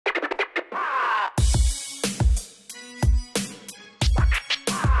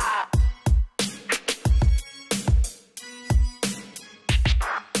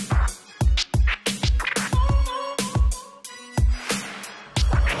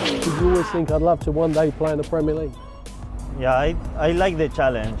you always think, I'd love to one day play in the Premier League? Yeah, I like the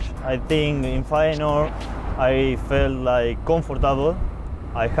challenge. I think in Feyenoord I felt like comfortable.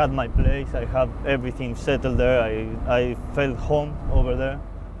 I had my place, I have everything settled there. I felt home over there.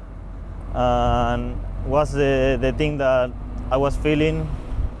 And was the thing that I was feeling.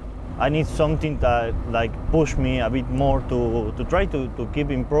 I need something that like push me a bit more to try to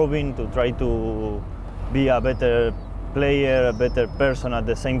keep improving, to try to be a better player, a better person at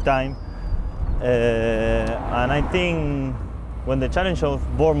the same time. And I think when the challenge of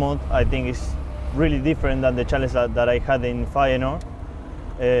Bournemouth, I think is really different than the challenge that I had in Feyenoord.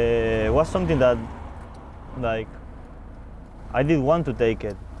 Was something that like I did want to take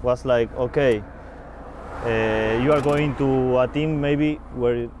it. Was like, okay, you are going to a team maybe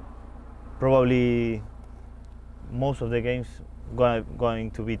where probably most of the games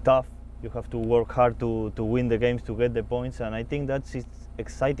going to be tough. You have to work hard to win the games, to get the points, and I think that's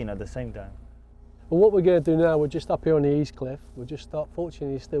exciting at the same time. Well, what we're going to do now, we're just up here on the East Cliff. We'll just start,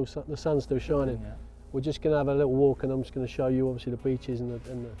 fortunately the sun's still shining. Yeah. We're just going to have a little walk, and I'm just going to show you obviously the beaches and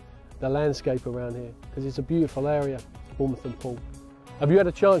the landscape around here, because it's a beautiful area, Bournemouth and Poole. Have you had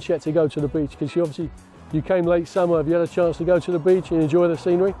a chance yet to go to the beach? Because you came late summer. Have you had a chance to go to the beach and enjoy the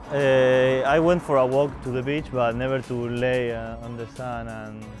scenery? I went for a walk to the beach, but never to lay on the sun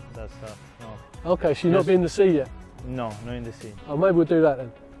and that stuff. No. Okay, so you've not been in the sea yet? No, not in the sea. Oh, maybe we'll do that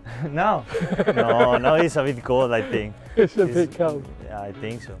then. No, no, it's a bit cold, I think. It's a bit cold. Yeah, I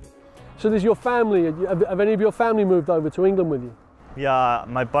think so. So there's your family. Have any of your family moved over to England with you? Yeah,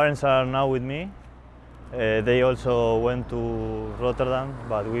 my parents are now with me. They also went to Rotterdam,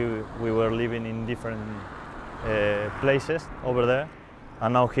 but we were living in different places over there,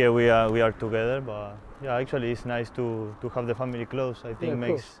 and now here we are together. But yeah, actually it's nice to have the family close. I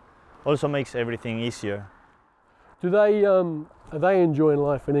think also makes everything easier. Do they are they enjoying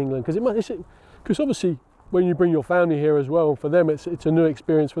life in England? Because obviously when you bring your family here as well, and for them it's a new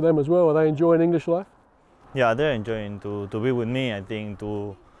experience for them as well. Are they enjoying English life? Yeah, they're enjoying to be with me. I think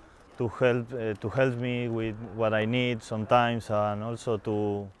to help me with what I need sometimes, and also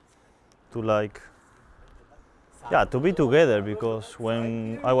to be together, because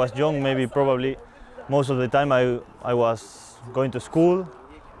when I was young, maybe probably most of the time I was going to school.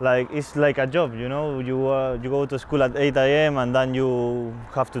 Like it's like a job, you know. You go to school at 8 AM and then you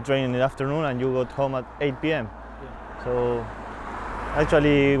have to train in the afternoon, and you got home at 8 PM. Yeah. So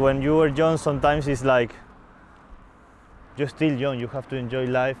actually, when you were young, sometimes it's like you're still young. You have to enjoy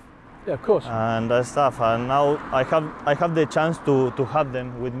life. Yeah, of course. And that stuff. And now I have the chance to have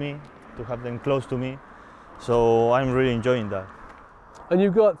them with me, to have them close to me. So I'm really enjoying that. And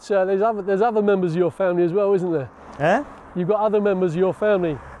you've got there's other members of your family as well, isn't there? Eh? You've got other members of your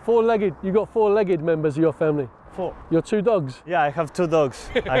family. You've got four-legged members of your family. Four. Your two dogs? Yeah, I have two dogs.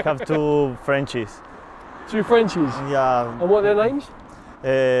 I have two Frenchies. Two Frenchies? Yeah. And what are their names?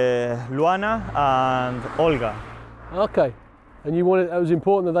 Luana and Olga. Okay. And it was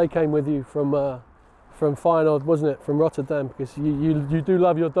important that they came with you from Feyenoord, wasn't it? From Rotterdam, because you do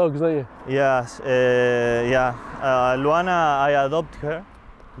love your dogs, don't you? Yes. Yeah. Luana, I adopted her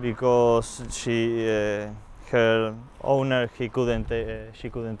because her owner she couldn't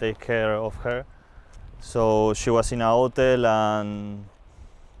take care of her, so she was in a hotel, and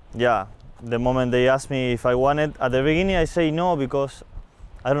yeah, the moment they asked me if I wanted, at the beginning I say no, because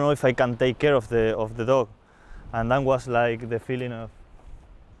I don't know if I can take care of the dog, and that was like the feeling of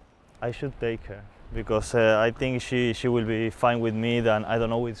I should take her, because I think she will be fine with me than, I don't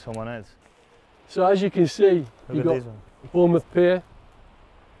know, with someone else. So as you can see, you've got Bournemouth Pier.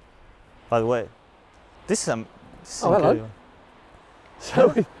 By the way, this is hello.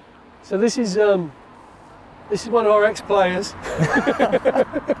 So this is one of our ex-players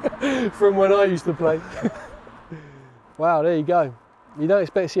from when I used to play. Wow, there you go. You don't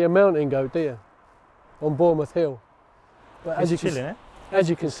expect to see a mountain goat, do you? On Bournemouth Hill. But as you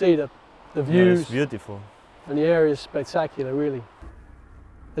can see, the views, it's beautiful, and the area is spectacular, really.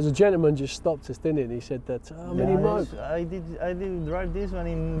 There's a gentleman just stopped us, didn't he? And he said that, how many miles? I did drive this one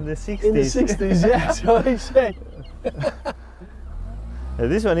in the 60s. In the 60s, yeah, that's what he said.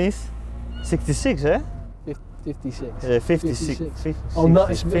 This one is 66, eh? 56. 56. Oh, no,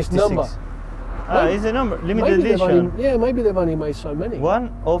 it's number. Ah, it's a number, limited edition. Maybe they've only made so many.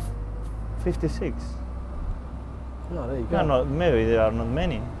 One of 56. Oh, there you go. No, maybe there are not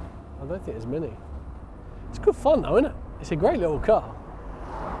many. I don't think there's many. It's good fun though, isn't it? It's a great little car.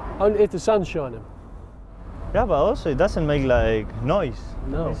 Only if the sun's shining. Yeah, but also it doesn't make like noise.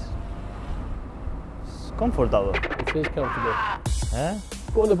 No. It's comfortable. It is comfortable. Eh?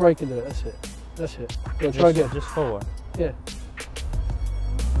 Put on the brake and do it, that's it. That's it. Try again. Just forward. Yeah.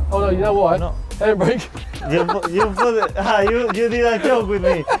 Oh no, you know what? No. Handbrake. You put it, you did a joke with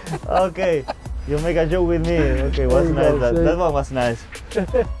me. Okay, you make a joke with me. Okay, was nice. That one was nice.